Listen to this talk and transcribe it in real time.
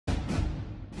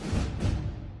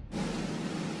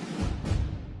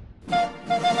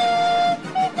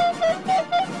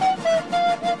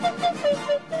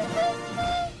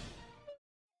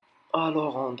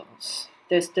الوغ اون دونس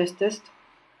تيست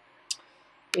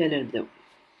يلا نبداو.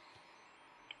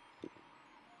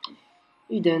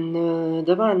 اذا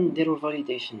دابا نديرو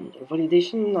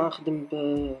الفاليديشن غنخدم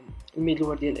بالميدل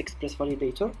وير ديال اكسبريس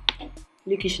فاليديتور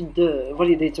اللي كيشد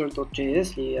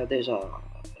validator.js اللي هي ديجا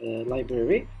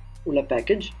لايبراري ولا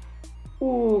باكيج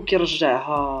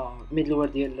وكيرجعها ميدل وير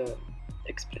ديال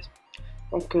اكسبريس.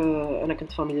 دونك انا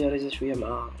كنت فاميلياريزي شويه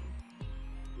مع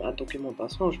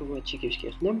الدوكيومونطاسيون، نشوفوا هادشي كيفاش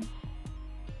كيخدم.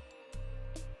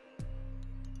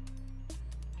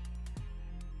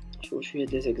 نشوفوا شويه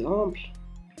دي زيكزامبل.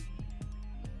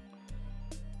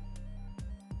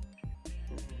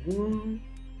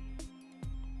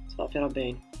 صافي راه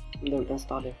باين، نبداو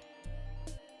نانستاليو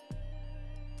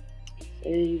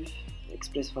سيف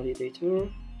اكسبريس فاليديتور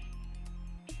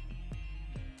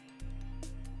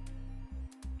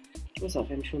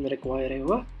وصافي نمشيو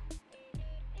نريكوايريوه.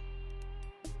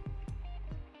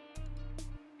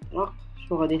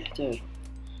 شنو غادي نحتاجو؟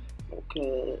 دونك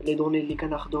لي دوني اللي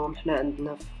كناخذوهم حنا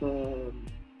عندنا في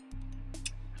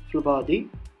البادي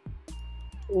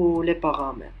و لي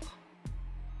بارامتر.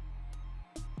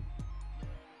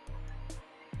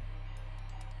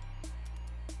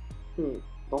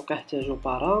 دونك نحتاجو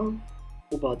بارام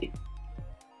و بادي.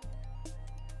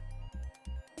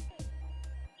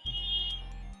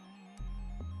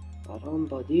 بارام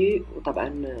بادي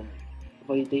وطبعا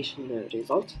validation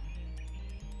result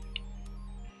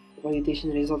هي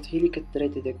اللي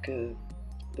كتريتي داك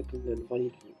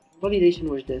validation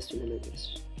واش دازت ولا ما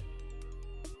دازتش.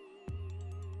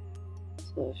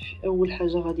 صافي اول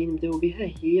حاجه غادي نبداو بها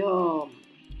هي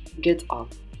get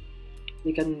up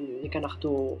اللي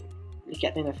كناخذو اللي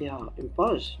كيعطينا فيها اون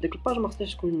باج. ديك الباج ما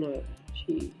خصهاش تكون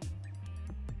شي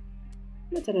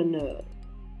مثلا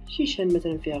شي شان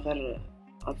مثلا فيها غير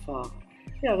الفا،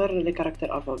 فيها غير لي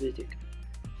كاركتير الفابيتيك.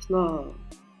 خصنا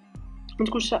ما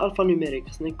تكونش الفا نيميريك،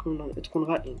 خصنا تكون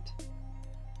غير انت.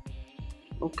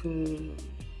 دونك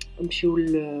نمشيو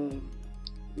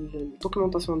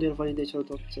الدوكيومونطاسيون ديال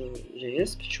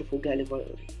validator.js باش تشوفوا كاع لي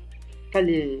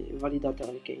فاليداتور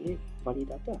اللي كاينين.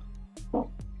 المهم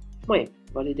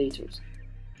validators.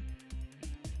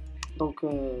 دونك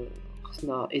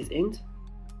خصنا is end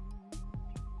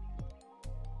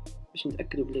باش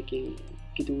نتاكدوا بلي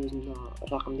كيدوز لنا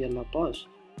الرقم ديال لاباج.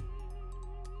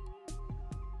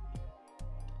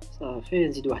 صافي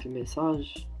نزيد واحد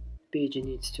الميساج page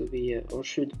needs to be or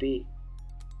should be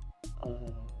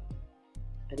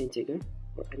an integer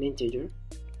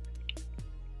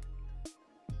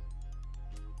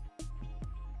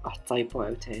واحد تايبو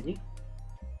عاوتاني.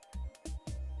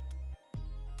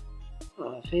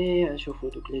 صافي نشوفو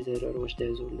دوك لي زيرور واش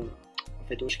دازو ولا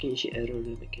فيت واش كاين شي ايرور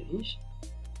ولا ما كاينش.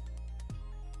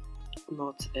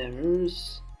 not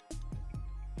errors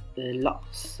لا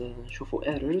نشوفو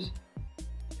errors.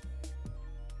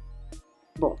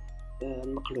 بون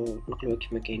نقلوها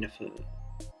كيف ما كاينه في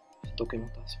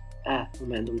الدوكيومونطاسيون.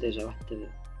 هما عندهم ديجا واحد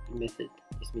الميثود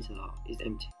سميتها is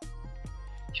empty.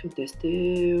 شو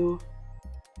نتيستيو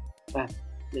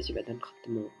بلاتي بعدا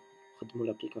نخدمو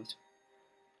لابليكاسيون.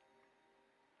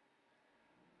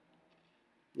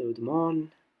 لود مون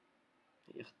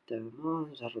هي خدامه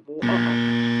نجربو.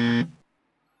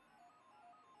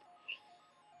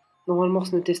 نورمالمون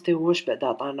خصنا نتيستيو واش بعدا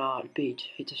عطانا البيج،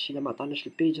 حيت الا ما عطاناش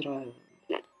البيج راه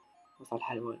ما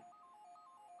صالحه والو.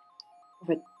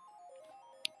 فيت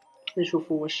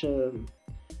نشوفو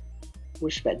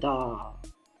واش بعدا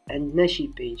عندنا شي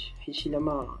بيج، حيت الا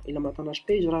ما عطاناش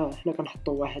بيج راه حنا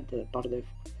كنحطو واحد بار ديفو.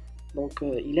 دونك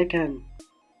الا كان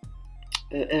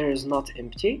errors not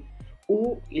empty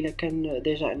و الا كان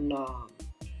ديجا عندنا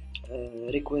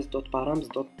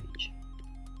request.params.page.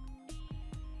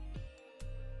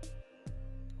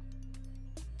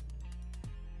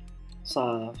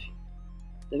 صافي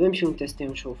دابا نمشيو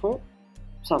نتيستيو نشوفو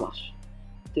سا مارش.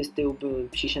 تيستيو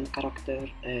بشي شان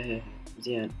كاركتير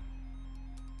مزيان.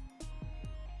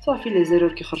 صافي لي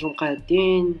زيرور كيخرجوا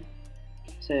مقادين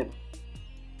سي بون.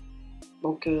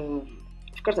 دونك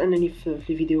فكرت انني في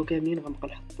الفيديو كاملين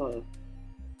غنبقى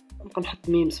نحط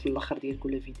ميمز في الاخر ديال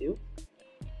كل فيديو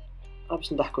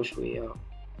باش نضحكوا شويه،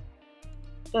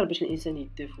 غير باش الانسان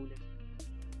يدافع.